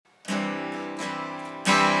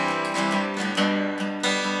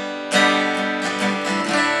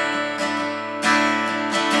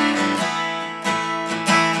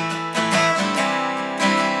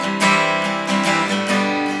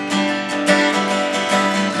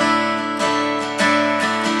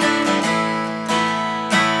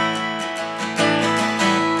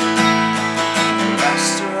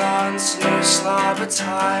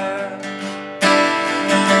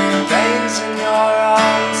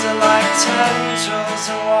tendrils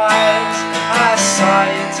and wires. I saw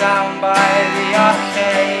you down by the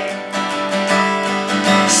arcade,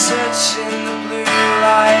 searching the blue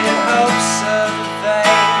light in hopes of a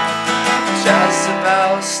vein.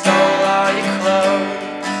 Jezebel stole all your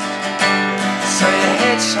clothes, so you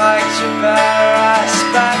hitchhiked your bare ass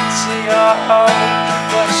back to your home.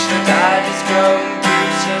 But your dad is grown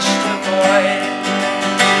brutish to avoid.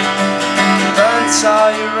 Burnt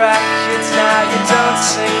all your records, now you don't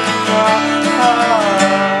sing anymore.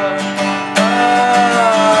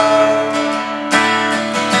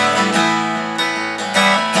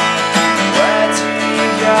 Where do you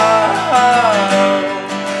go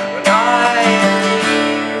when I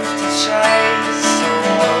leave to chase the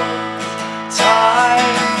world's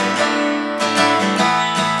tide?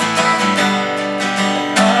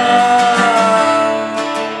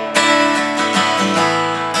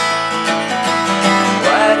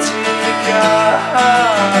 Where do you go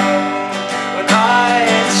when I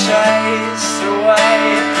chase away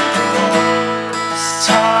the world's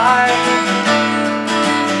tide?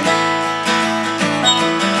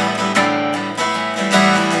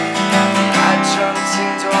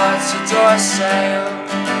 Adjuncting door-to-door sale,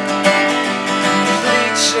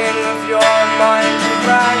 bleaching of your mind, you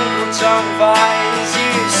wrangled on vines.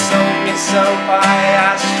 You sold me soap, I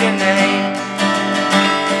asked your name.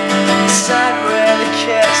 You said with a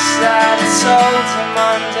kiss that I told him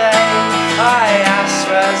Monday. I asked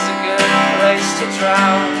where's a good place to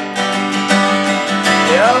drown.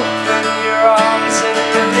 You opened your arms and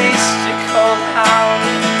released your cold hound.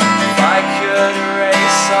 If I could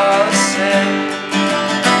erase all the sin,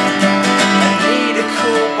 I need a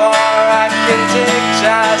cool bar I can dig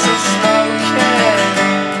jazz and smoke in.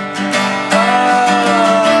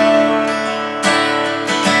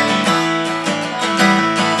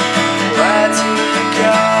 Where do you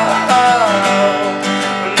go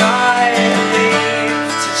when I leave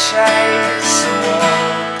to chase the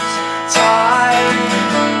world's tide?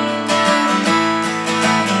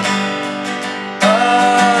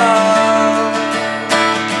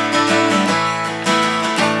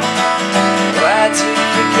 Where do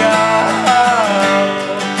you go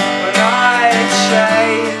when I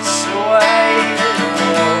chase away the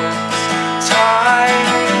world's tide?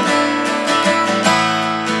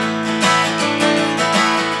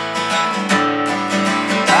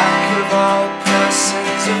 Back of all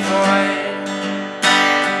persons avoid,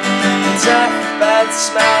 the deathbed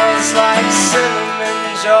smells like cinnamon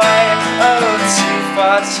joy. Oh, too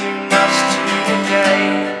far, too much to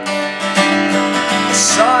negate. A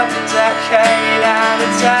sod, a decade and a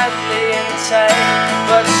deadly intake,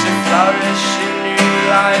 but you flourish in new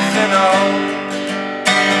life and old.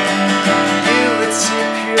 You were too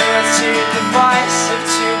pure, too divisive,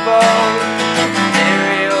 too bold.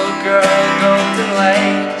 Ethereal girl, golden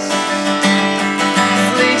lace,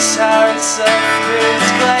 fleece hair and silk boots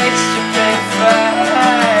glazed